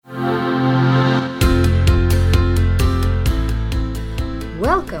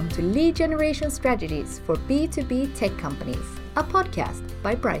to Lead Generation Strategies for B2B Tech Companies, a podcast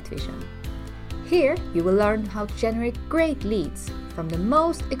by Bright Vision. Here you will learn how to generate great leads from the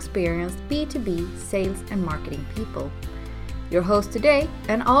most experienced B2B sales and marketing people. Your host today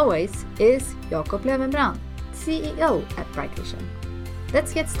and always is Jakob Löwenbrand, CEO at Bright Vision.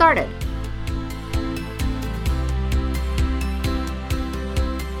 Let's get started.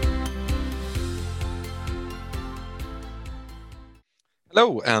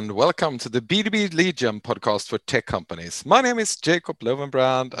 Hello and welcome to the B2B Lead Gen podcast for tech companies. My name is Jakob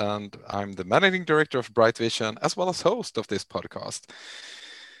Löwenbrand and I'm the Managing Director of Bright Vision as well as host of this podcast.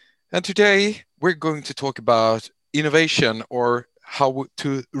 And today we're going to talk about innovation, or how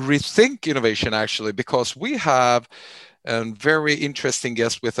to rethink innovation actually, because we have a very interesting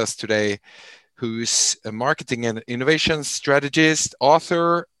guest with us today who's a marketing and innovation strategist,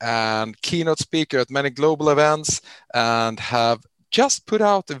 author and keynote speaker at many global events, and have just put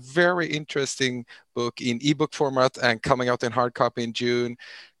out a very interesting book in ebook format and coming out in hard copy in June.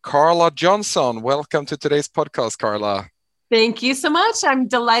 Carla Johnson, welcome to today's podcast, Carla. Thank you so much. I'm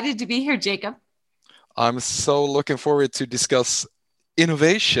delighted to be here, Jacob. I'm so looking forward to discuss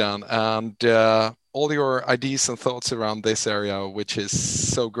innovation and all your ideas and thoughts around this area, which is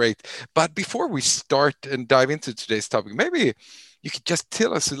so great. But before we start and dive into today's topic, maybe you could just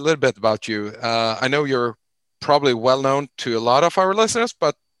tell us a little bit about you. I know you're probably well known to a lot of our listeners,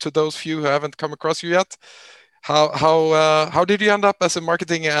 but to those few who haven't come across you yet, how did you end up as a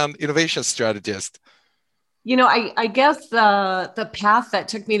marketing and innovation strategist? You know, I guess the path that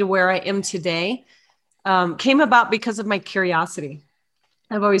took me to where I am today came about because of my curiosity.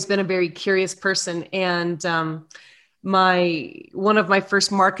 I've always been a very curious person, and one of my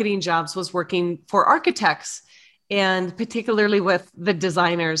first marketing jobs was working for architects, and particularly with the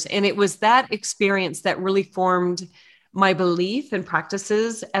designers. And it was that experience that really formed my belief and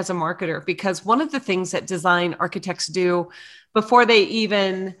practices as a marketer, because one of the things that design architects do before they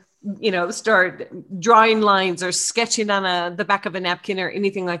even, start drawing lines or sketching on the back of a napkin or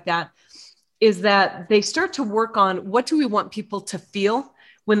anything like that, is that they start to work on what do we want people to feel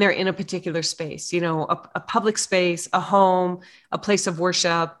when they're in a particular space, a public space, a home, a place of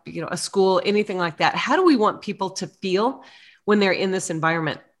worship, a school, anything like that. How do we want people to feel when they're in this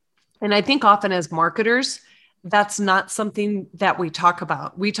environment? And I think often as marketers, that's not something that we talk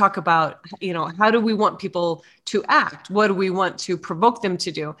about. We talk about, how do we want people to act? What do we want to provoke them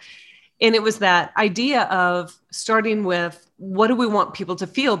to do? And it was that idea of starting with, what do we want people to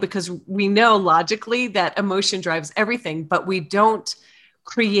feel? Because we know logically that emotion drives everything, but we don't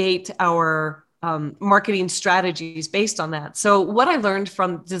create our marketing strategies based on that. So what I learned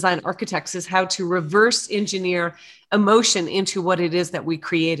from design architects is how to reverse engineer emotion into what it is that we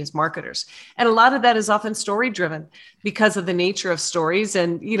create as marketers. And a lot of that is often story driven because of the nature of stories.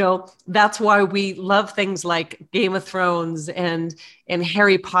 And, that's why we love things like Game of Thrones and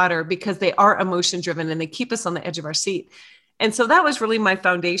Harry Potter, because they are emotion driven and they keep us on the edge of our seat. And so that was really my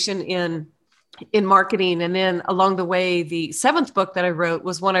foundation in marketing. And then along the way, the seventh book that I wrote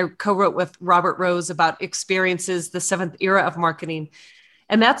was one I co-wrote with Robert Rose about experiences, the seventh era of marketing.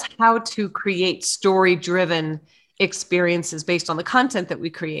 And that's how to create story-driven experiences based on the content that we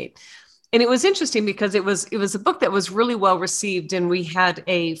create. And it was interesting because it was a book that was really well received, and we had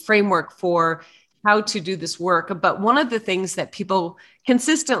a framework for how to do this work. But one of the things that people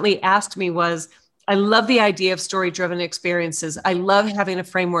consistently asked me was, I love the idea of story-driven experiences. I love having a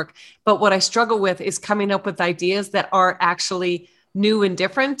framework, but what I struggle with is coming up with ideas that are actually new and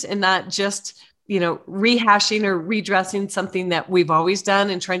different, and not just, rehashing or redressing something that we've always done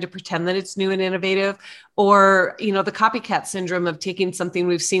and trying to pretend that it's new and innovative, or, the copycat syndrome of taking something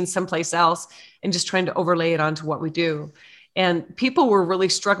we've seen someplace else and just trying to overlay it onto what we do. And people were really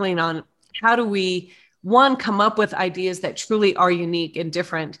struggling on how do we, one, come up with ideas that truly are unique and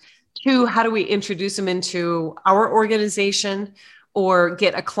different. Two, how do we introduce them into our organization or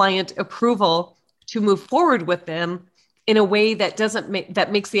get a client approval to move forward with them in a way that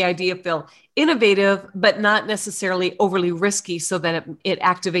that makes the idea feel innovative, but not necessarily overly risky, so that it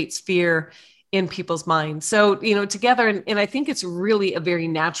activates fear in people's minds. So, together, and I think it's really a very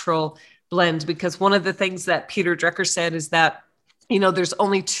natural blend, because one of the things that Peter Drucker said is that, there's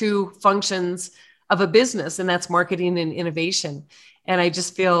only two functions of a business, and that's marketing and innovation. And I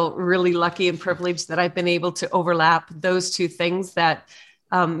just feel really lucky and privileged that I've been able to overlap those two things that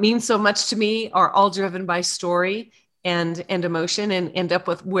mean so much to me, are all driven by story and emotion, and end up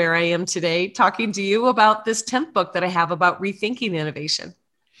with where I am today, talking to you about this 10th book that I have about rethinking innovation.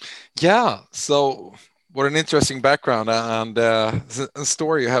 Yeah. So What an interesting background and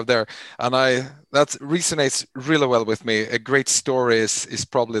story you have there, and that resonates really well with me. A great story is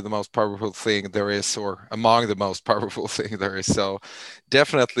probably the most powerful thing there is, or among the most powerful thing there is. So,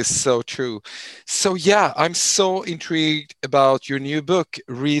 definitely so true. So yeah, I'm so intrigued about your new book,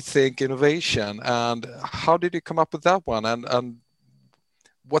 Rethink Innovation, and how did you come up with that one, and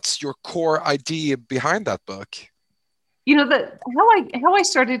what's your core idea behind that book? You know, how I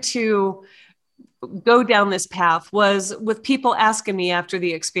started to go down this path was with people asking me after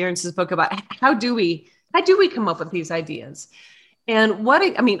the experiences book about how do we come up with these ideas. And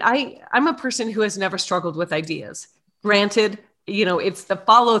I'm a person who has never struggled with ideas. Granted, you know, it's the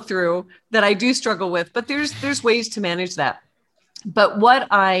follow through that I do struggle with, but there's ways to manage that. But what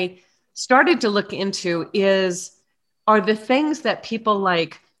I started to look into are the things that people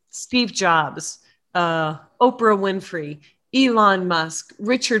like Steve Jobs, Oprah Winfrey, Elon Musk,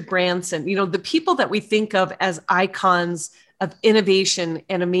 Richard Branson, you know, the people that we think of as icons of innovation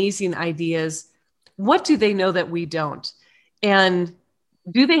and amazing ideas, what do they know that we don't? And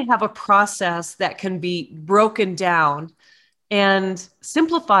do they have a process that can be broken down and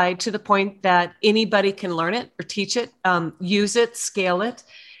simplified to the point that anybody can learn it or teach it, use it, scale it?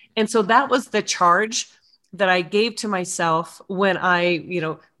 And so that was the charge that I gave to myself when I, you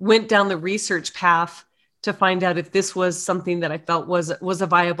know, went down the research path to find out if this was something that I felt was a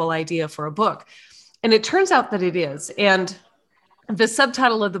viable idea for a book. And it turns out that it is. And the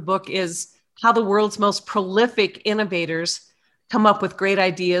subtitle of the book is How the World's Most Prolific Innovators Come Up with Great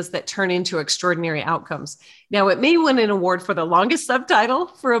Ideas That Turn into Extraordinary Outcomes. Now, it may win an award for the longest subtitle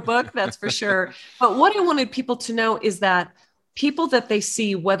for a book, that's for sure. But what I wanted people to know is that people that they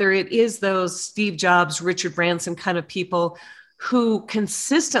see, whether it is those Steve Jobs, Richard Branson kind of people who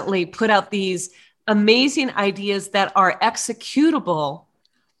consistently put out these amazing ideas that are executable,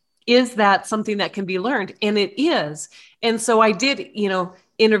 is that something that can be learned? And it is. And so I did, you know,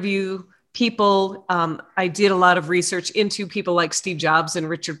 interview people. I did a lot of research into people like Steve Jobs and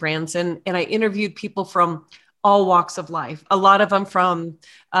Richard Branson, and I interviewed people from all walks of life. A lot of them from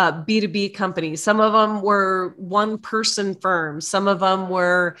B2B companies. Some of them were one-person firms. Some of them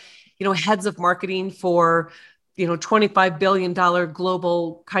were, you know, heads of marketing for, you know, $25 billion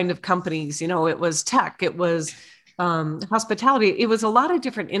global kind of companies. You know, it was tech, it was hospitality. It was a lot of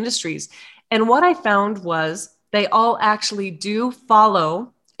different industries. And what I found was they all actually do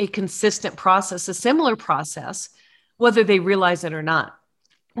follow a consistent process, a similar process, whether they realize it or not.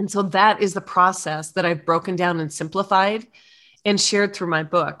 And so that is the process that I've broken down and simplified and shared through my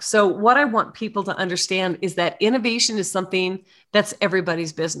book. So what I want people to understand is that innovation is something that's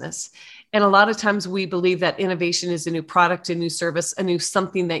everybody's business. And a lot of times we believe that innovation is a new product, a new service, a new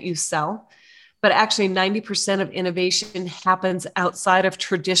something that you sell. But actually 90% of innovation happens outside of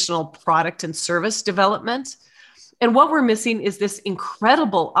traditional product and service development. And what we're missing is this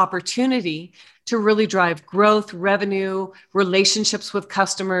incredible opportunity to really drive growth, revenue, relationships with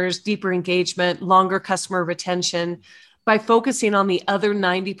customers, deeper engagement, longer customer retention by focusing on the other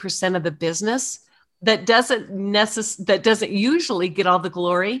 90% of the business that doesn't usually get all the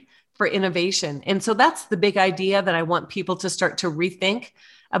glory for innovation. And so that's the big idea that I want people to start to rethink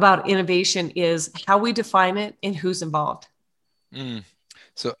about innovation, is how we define it and who's involved.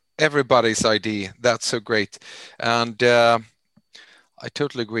 So everybody's idea, that's so great. And I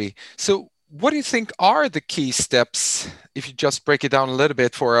totally agree. So what do you think are the key steps, if you just break it down a little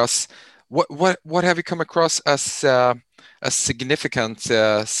bit for us? What have you come across as significant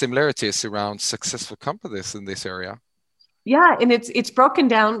similarities around successful companies in this area? Yeah, and it's broken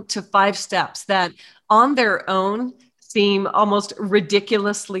down to 5 steps that on their own seem almost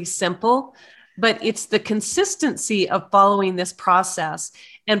ridiculously simple, but it's the consistency of following this process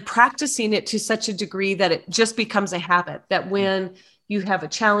and practicing it to such a degree that it just becomes a habit, that when you have a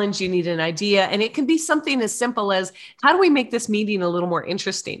challenge, you need an idea, and it can be something as simple as, how do we make this meeting a little more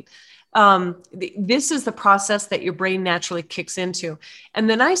interesting? This is the process that your brain naturally kicks into. And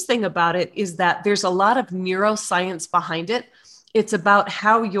the nice thing about it is that there's a lot of neuroscience behind it. It's about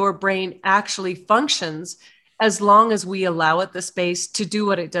how your brain actually functions as long as we allow it the space to do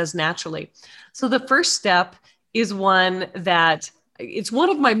what it does naturally. So the first step is one that it's one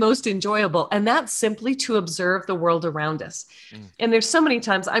of my most enjoyable, and that's simply to observe the world around us. And there's so many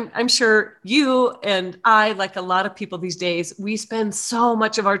times, I'm sure you and I, like a lot of people these days, we spend so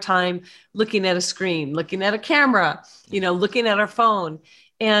much of our time looking at a screen, looking at a camera, you know, looking at our phone.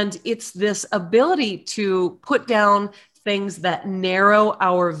 And it's this ability to put down things that narrow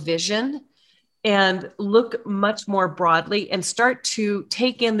our vision and look much more broadly and start to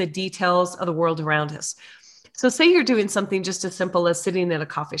take in the details of the world around us. So say you're doing something just as simple as sitting at a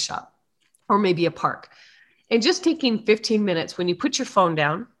coffee shop. or maybe a park. And just taking 15 minutes when you put your phone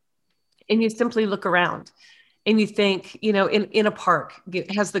down and you simply look around and you think, in a park,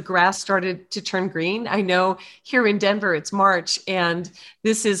 has the grass started to turn green? I know here in Denver, it's March, and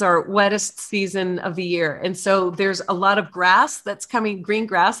this is our wettest season of the year. And so there's a lot of grass that's coming, green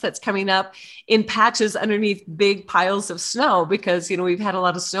grass that's coming up in patches underneath big piles of snow, because, we've had a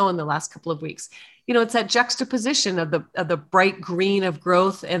lot of snow in the last couple of weeks. It's that juxtaposition of the bright green of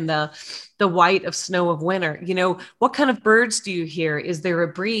growth and the white of snow of winter. What kind of birds do you hear? Is there a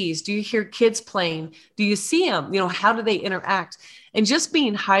breeze? Do you hear kids playing? Do you see them? How do they interact? And just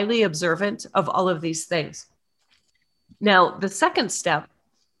being highly observant of all of these things. Now, the second step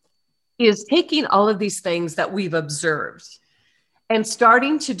is taking all of these things that we've observed and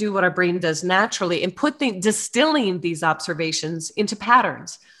starting to do what our brain does naturally and distilling these observations into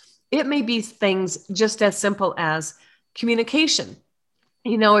patterns. It may be things just as simple as communication.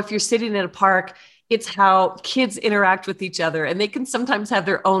 If you're sitting in a park, it's how kids interact with each other, and they can sometimes have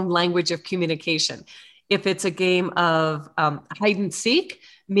their own language of communication. If it's a game of hide and seek,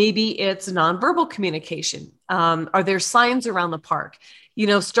 maybe it's nonverbal communication. Are there signs around the park?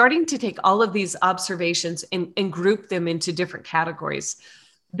 Starting to take all of these observations and group them into different categories.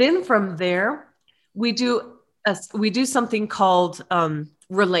 Then from there, we do something called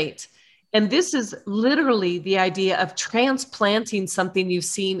relate. And this is literally the idea of transplanting something you've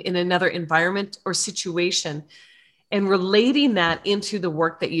seen in another environment or situation and relating that into the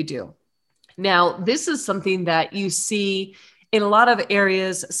work that you do. Now, this is something that you see in a lot of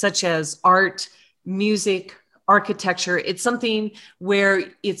areas such as art, music, architecture. It's something where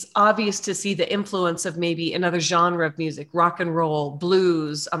it's obvious to see the influence of maybe another genre of music, rock and roll,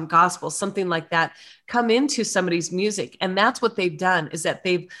 blues, gospel, something like that, come into somebody's music. And that's what they've done, is that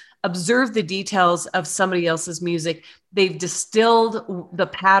they've observed the details of somebody else's music. They've distilled the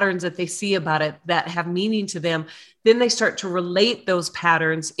patterns that they see about it that have meaning to them. Then they start to relate those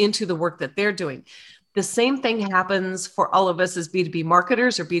patterns into the work that they're doing. The same thing happens for all of us as B2B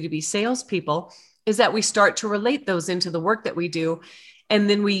marketers or B2B salespeople, is that we start to relate those into the work that we do. And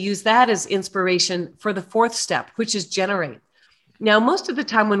then we use that as inspiration for the fourth step, which is generate. Now, most of the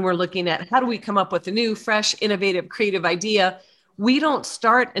time when we're looking at how do we come up with a new, fresh, innovative, creative idea, we don't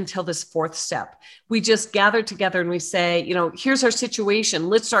start until this fourth step. We just gather together and we say, here's our situation.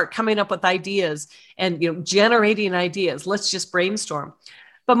 Let's start coming up with ideas and, generating ideas. Let's just brainstorm.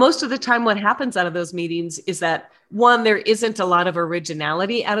 But most of the time, what happens out of those meetings is that, one, there isn't a lot of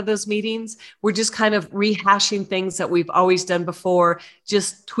originality out of those meetings. We're just kind of rehashing things that we've always done before,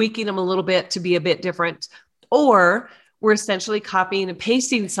 just tweaking them a little bit to be a bit different. Or we're essentially copying and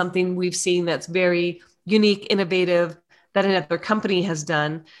pasting something we've seen that's very unique, innovative, that another company has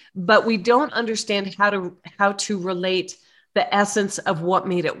done, but we don't understand how to relate the essence of what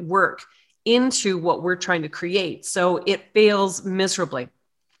made it work into what we're trying to create. So it fails miserably.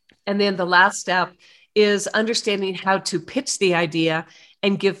 And then the last step is understanding how to pitch the idea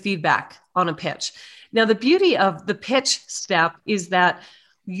and give feedback on a pitch. Now, the beauty of the pitch step is that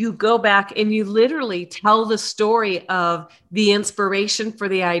you go back and you literally tell the story of the inspiration for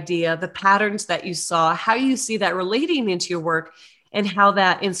the idea, the patterns that you saw, how you see that relating into your work, and how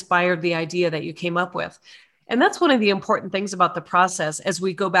that inspired the idea that you came up with. And that's one of the important things about the process as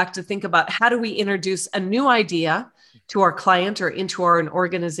we go back to think about how do we introduce a new idea to our client or into our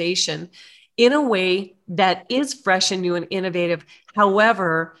organization in a way that is fresh and new and innovative,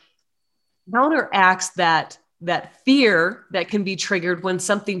 however, counteracts that fear that can be triggered when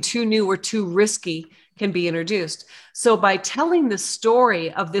something too new or too risky can be introduced. So by telling the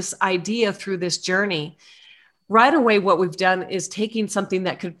story of this idea through this journey, right away, what we've done is taking something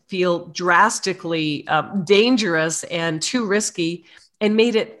that could feel drastically dangerous and too risky and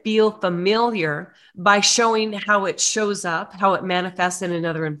made it feel familiar by showing how it shows up, how it manifests in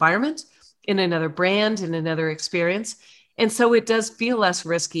another environment, in another brand, in another experience. And so it does feel less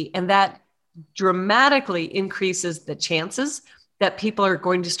risky. And that dramatically increases the chances that people are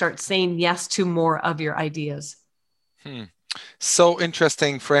going to start saying yes to more of your ideas. So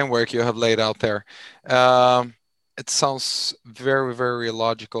interesting framework you have laid out there. It sounds very, very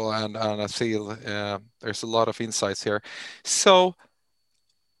logical, and I feel there's a lot of insights here. So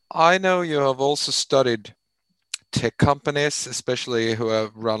I know you have also studied tech companies, especially who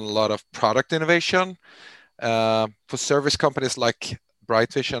have run a lot of product innovation. For service companies like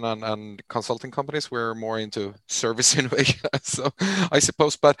Bright Vision and consulting companies, we're more into service innovation, so I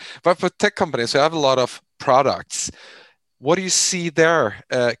suppose. But for tech companies who have a lot of products, what do you see there?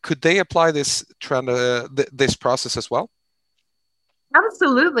 Could they apply this trend, this process as well?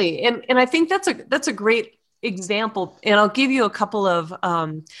 Absolutely, and I think that's a great example, and I'll give you a couple of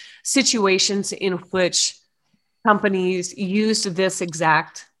situations in which companies used this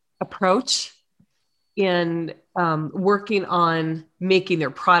exact approach in working on making their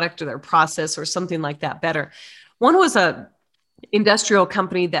product or their process or something like that better. One was a industrial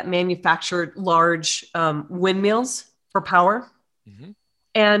company that manufactured large windmills for power. Mm-hmm.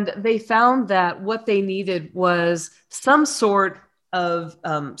 And they found that what they needed was some sort of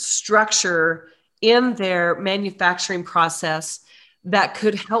structure in their manufacturing process that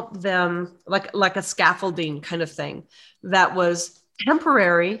could help them, like a scaffolding kind of thing that was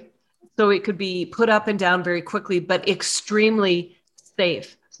temporary, so it could be put up and down very quickly, but extremely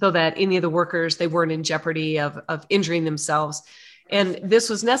safe, so that any of the workers, they weren't in jeopardy of injuring themselves. And this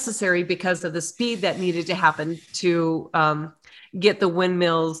was necessary because of the speed that needed to happen to get the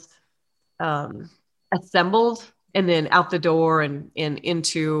windmills assembled and then out the door and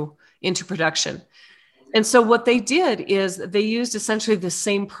into production. And so what they did is they used essentially the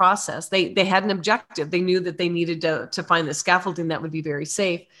same process. They had an objective. They knew that they needed to find the scaffolding that would be very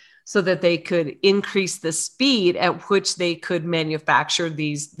safe so that they could increase the speed at which they could manufacture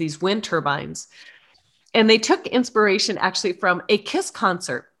these wind turbines. And they took inspiration actually from a KISS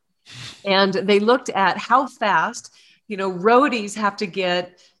concert. And they looked at how fast, roadies have to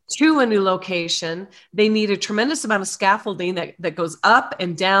get to a new location. They need a tremendous amount of scaffolding that goes up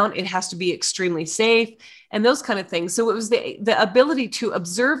and down. It has to be extremely safe and those kind of things. So it was the ability to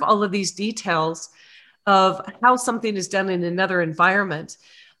observe all of these details of how something is done in another environment,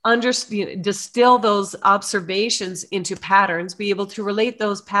 distill those observations into patterns, be able to relate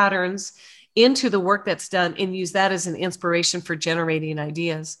those patterns into the work that's done, and use that as an inspiration for generating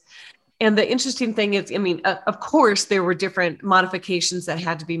ideas. And the interesting thing is, of course, there were different modifications that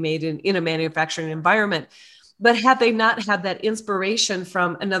had to be made in a manufacturing environment, but had they not had that inspiration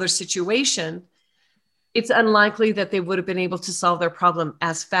from another situation, it's unlikely that they would have been able to solve their problem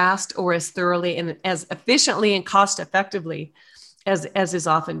as fast or as thoroughly and as efficiently and cost effectively as is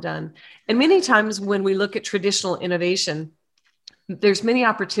often done. And many times when we look at traditional innovation, there's many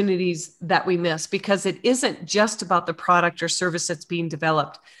opportunities that we miss because it isn't just about the product or service that's being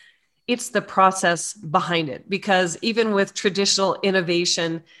developed. It's the process behind it. Because even with traditional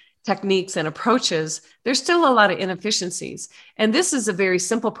innovation techniques and approaches, there's still a lot of inefficiencies. And this is a very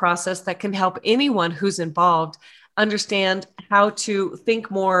simple process that can help anyone who's involved understand how to think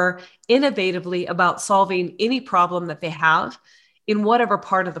more innovatively about solving any problem that they have in whatever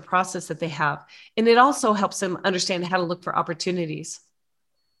part of the process that they have. And it also helps them understand how to look for opportunities.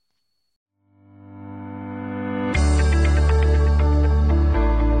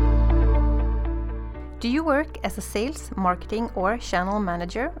 Do you work as a sales, marketing, or channel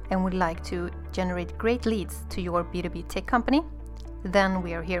manager and would like to generate great leads to your B2B tech company? Then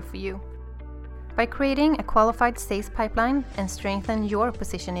we are here for you. By creating a qualified sales pipeline and strengthen your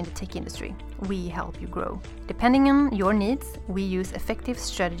position in the tech industry, we help you grow. Depending on your needs, we use effective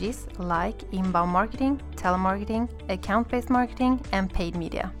strategies like inbound marketing, telemarketing, account-based marketing, and paid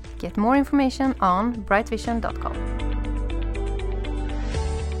media. Get more information on brightvision.com.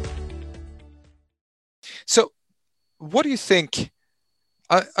 So what do you think?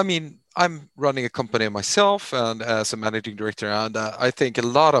 I'm running a company myself and as a managing director, and I think a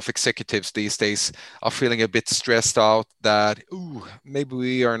lot of executives these days are feeling a bit stressed out that maybe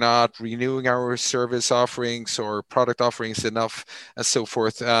we are not renewing our service offerings or product offerings enough and so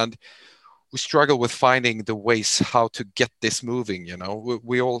forth. And we struggle with finding the ways how to get this moving.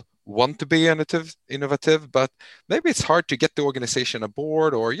 We all want to be innovative, but maybe it's hard to get the organization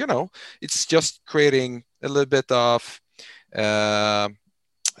aboard, or it's just creating a little bit of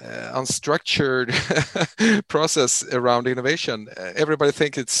unstructured process around innovation. Everybody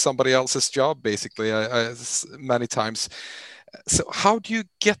thinks it's somebody else's job, basically, many times. So how do you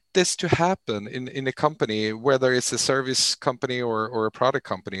get this to happen in a company, whether it's a service company or a product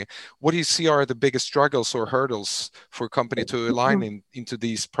company? What do you see are the biggest struggles or hurdles for a company to align into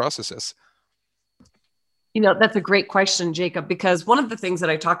these processes? That's a great question, Jacob, because one of the things that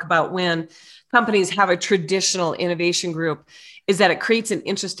I talk about when companies have a traditional innovation group is that it creates an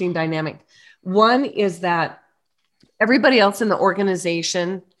interesting dynamic. One is that everybody else in the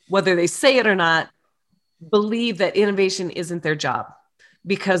organization, whether they say it or not, believe that innovation isn't their job,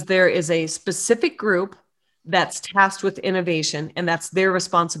 because there is a specific group that's tasked with innovation, and that's their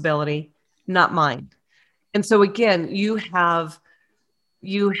responsibility, not mine. And so again, you have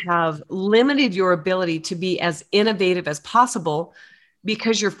limited your ability to be as innovative as possible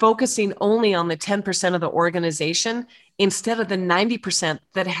because you're focusing only on the 10% of the organization instead of the 90%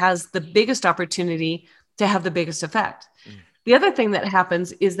 that has the biggest opportunity to have the biggest effect. The other thing that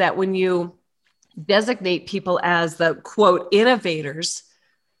happens is that when you designate people as the quote innovators,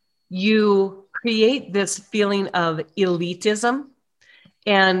 you create this feeling of elitism.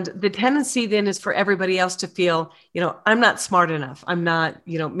 And the tendency then is for everybody else to feel, I'm not smart enough. I'm not,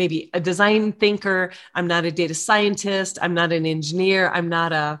 maybe a design thinker. I'm not a data scientist. I'm not an engineer. I'm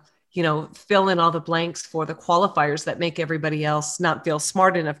not a, fill in all the blanks for the qualifiers that make everybody else not feel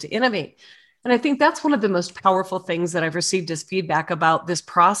smart enough to innovate. And I think that's one of the most powerful things that I've received as feedback about this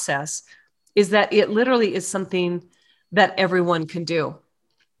process, is that it literally is something that everyone can do.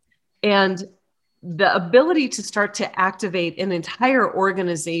 And the ability to start to activate an entire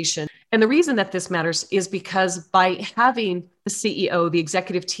organization. And the reason that this matters is because by having the CEO, the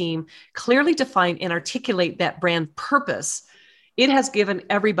executive team, clearly define and articulate that brand purpose, it has given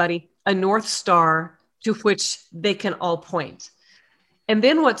everybody a North Star to which they can all point. And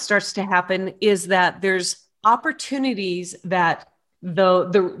then what starts to happen is that there's opportunities that the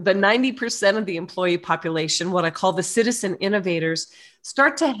 90% of the employee population, what I call the citizen innovators,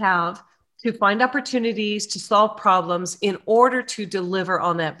 start to have to find opportunities to solve problems in order to deliver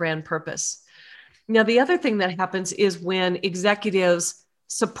on that brand purpose. Now, the other thing that happens is when executives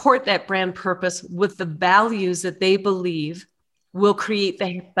support that brand purpose with the values that they believe will create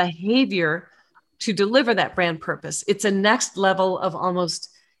the behavior to deliver that brand purpose. It's a next level of almost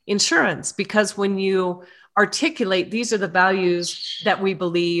insurance, because when you articulate, these are the values that we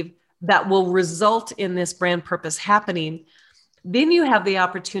believe that will result in this brand purpose happening, then you have the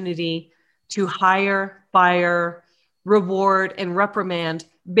opportunity to hire, fire, reward, and reprimand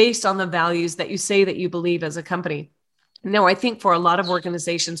based on the values that you say that you believe as a company. Now, I think for a lot of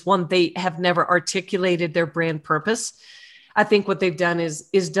organizations, one, they have never articulated their brand purpose. I think what they've done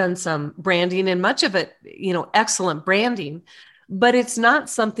is done some branding, and much of it, excellent branding, but it's not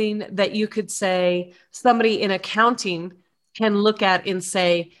something that you could say somebody in accounting can look at and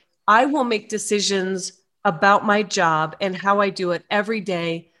say, I will make decisions about my job and how I do it every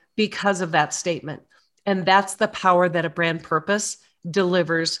day because of that statement. And that's the power that a brand purpose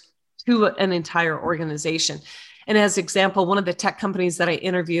delivers to an entire organization. And as example, one of the tech companies that I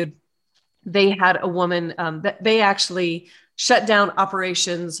interviewed, they had a woman that they actually shut down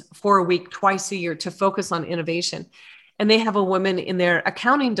operations for a week, twice a year, to focus on innovation. And they have a woman in their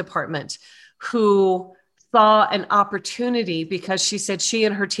accounting department who saw an opportunity because she said she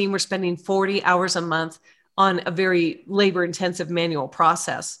and her team were spending 40 hours a month on a very labor-intensive manual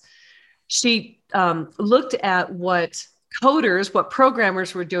process. She looked at what coders, what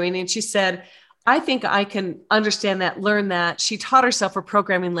programmers were doing, and she said, I think I can understand that, learn that. She taught herself a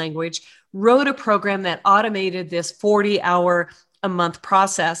programming language, wrote a program that automated this 40-hour-a-month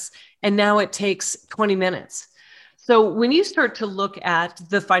process, and now it takes 20 minutes. So when you start to look at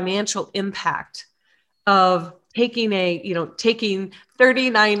the financial impact of taking taking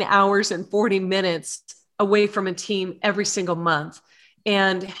 39 hours and 40 minutes away from a team every single month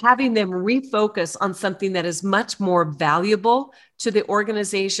and having them refocus on something that is much more valuable to the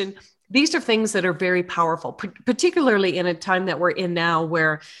organization, these are things that are very powerful, particularly in a time that we're in now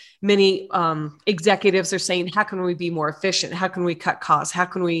where many executives are saying, how can we be more efficient? How can we cut costs? How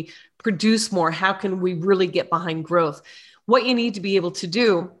can we produce more? How can we really get behind growth? What you need to be able to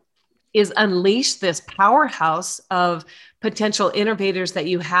do is unleash this powerhouse of potential innovators that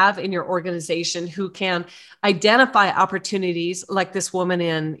you have in your organization who can identify opportunities like this woman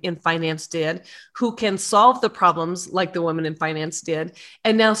in finance did, who can solve the problems like the woman in finance did,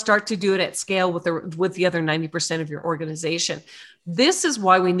 and now start to do it at scale with the other 90% of your organization. This is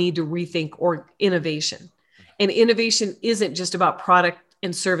why we need to rethink innovation. And innovation isn't just about product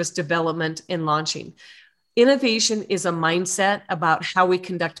and service development and launching. Innovation is a mindset about how we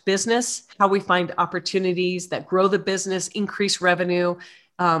conduct business, how we find opportunities that grow the business, increase revenue,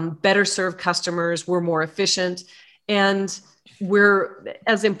 better serve customers, we're more efficient. And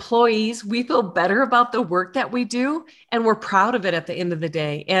as employees, we feel better about the work that we do, and we're proud of it at the end of the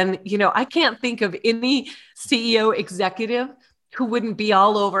day. And, I can't think of any CEO executive who wouldn't be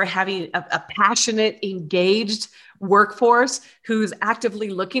all over having a passionate, engaged workforce who's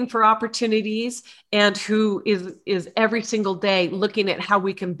actively looking for opportunities and who is every single day looking at how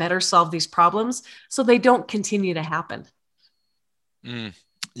we can better solve these problems so they don't continue to happen.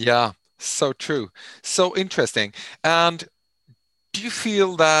 Yeah, so true. So interesting. And do you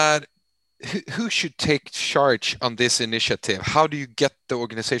feel that who should take charge on this initiative? How do you get the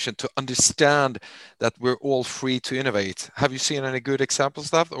organization to understand that we're all free to innovate? Have you seen any good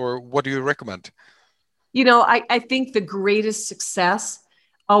examples of that, or what do you recommend? I think the greatest success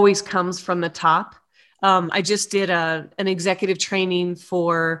always comes from the top. I just did an executive training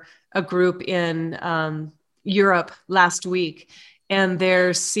for a group in Europe last week. and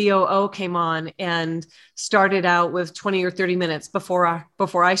their COO came on and started out with 20 or 30 minutes before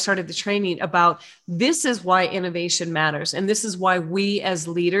I started the training about this is why innovation matters. And this is why we as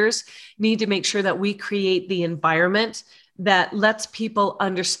leaders need to make sure that we create the environment that lets people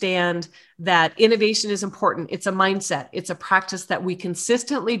understand that innovation is important. It's a mindset. It's a practice that we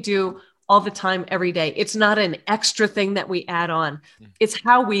consistently do all the time, every day. It's not an extra thing that we add on. It's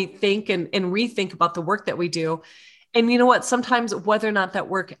how we think and rethink about the work that we do. And you know what? Sometimes whether or not that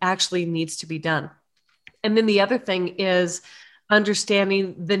work actually needs to be done. And then the other thing is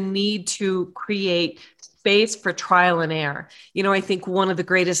understanding the need to create space for trial and error. You know, I think one of the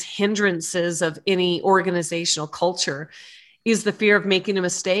greatest hindrances of any organizational culture is the fear of making a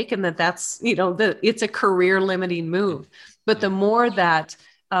mistake, and that's, you know, it's a career limiting move. But the more that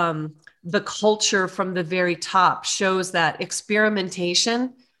the culture from the very top shows that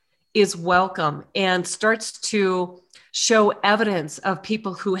experimentation is welcome and starts to show evidence of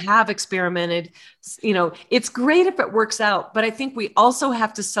people who have experimented. You know, it's great if it works out, but I think we also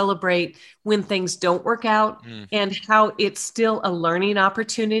have to celebrate when things don't work out and how it's still a learning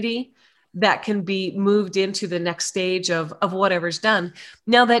opportunity that can be moved into the next stage of whatever's done.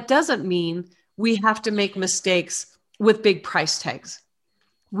 Now, that doesn't mean we have to make mistakes with big price tags.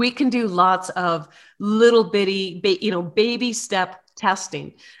 We can do lots of little bitty, baby step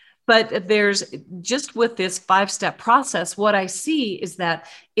testing. But there's just with this 5-step process, what I see is that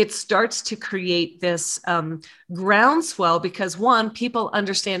it starts to create this groundswell because one, people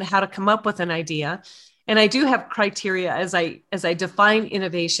understand how to come up with an idea. And I do have criteria as I define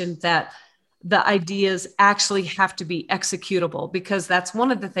innovation that the ideas actually have to be executable, because that's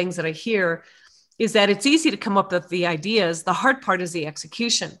one of the things that I hear is that it's easy to come up with the ideas. The hard part is the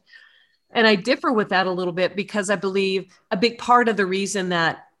execution. And I differ with that a little bit because I believe a big part of the reason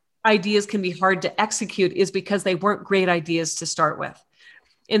that ideas can be hard to execute is because they weren't great ideas to start with.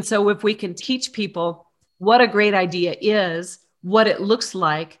 And so if we can teach people what a great idea is, what it looks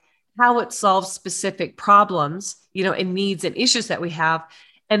like, how it solves specific problems, you know, and needs and issues that we have,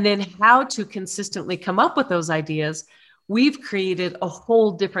 and then how to consistently come up with those ideas, we've created a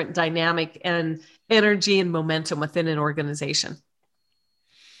whole different dynamic and energy and momentum within an organization.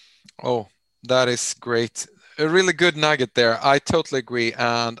 Oh, that is great. A really good nugget there. I totally agree.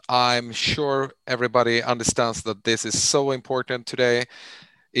 And I'm sure everybody understands that this is so important today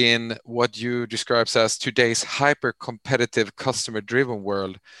in what you describe as today's hyper-competitive, customer-driven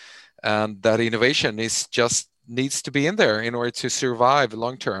world. And that innovation is just needs to be in there in order to survive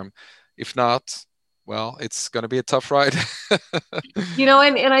long-term. If not, well, it's going to be a tough ride. You know,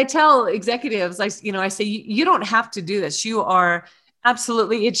 and I tell executives, I say, you don't have to do this. You are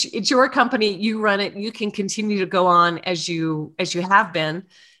absolutely, it's your company, you run it, you can continue to go on as you have been,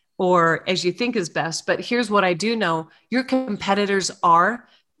 or as you think is best. But here's what I do know, your competitors are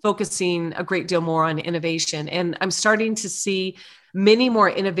focusing a great deal more on innovation. And I'm starting to see many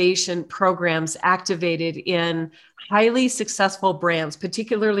more innovation programs activated in highly successful brands,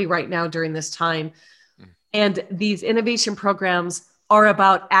 particularly right now during this time. And these innovation programs are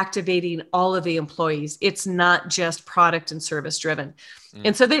about activating all of the employees. It's not just product and service driven.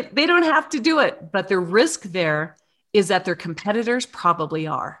 And so they don't have to do it, but the risk there is that their competitors probably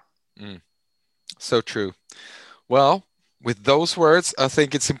are. So true. Well, with those words, I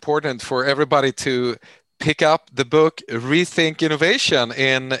think it's important for everybody to pick up the book Rethink Innovation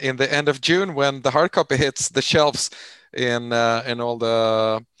in the end of June when the hard copy hits the shelves in all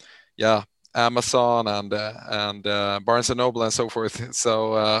the Amazon and Barnes and Noble and so forth.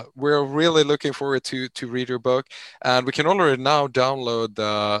 So we're really looking forward to read your book, and we can already now download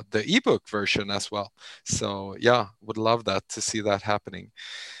the ebook version as well. So yeah, would love that to see that happening.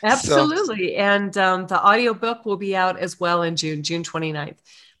 Absolutely. And the audiobook will be out as well in June 29th.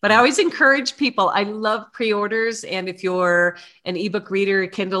 But I always encourage people, I love pre-orders. And if you're an ebook reader,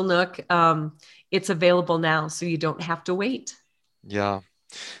 Kindle Nook, it's available now, so you don't have to wait. Yeah.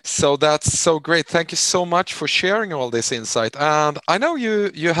 So that's so great. Thank you so much for sharing all this insight. And I know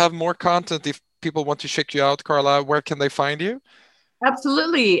you have more content. If people want to check you out, Carla, where can they find you?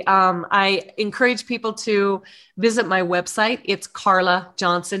 Absolutely. I encourage people to visit my website. It's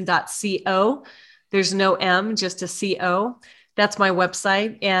carlajohnson.co. There's no M, just a CO. That's my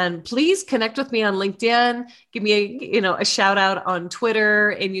website. And please connect with me on LinkedIn. Give me a shout out on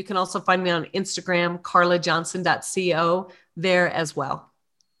Twitter. And you can also find me on Instagram, carlajohnson.co there as well.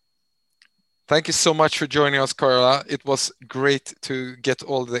 Thank you so much for joining us, Carla. It was great to get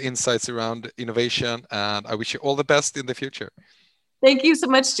all the insights around innovation, and I wish you all the best in the future. Thank you so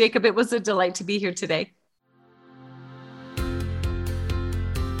much, Jacob. It was a delight to be here today.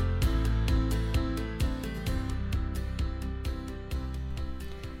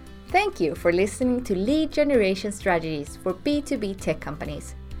 Thank you for listening to Lead Generation Strategies for B2B Tech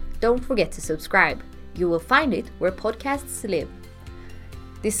Companies. Don't forget to subscribe. You will find it where podcasts live.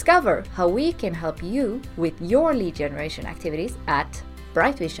 Discover how we can help you with your lead generation activities at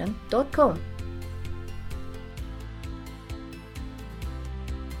brightvision.com.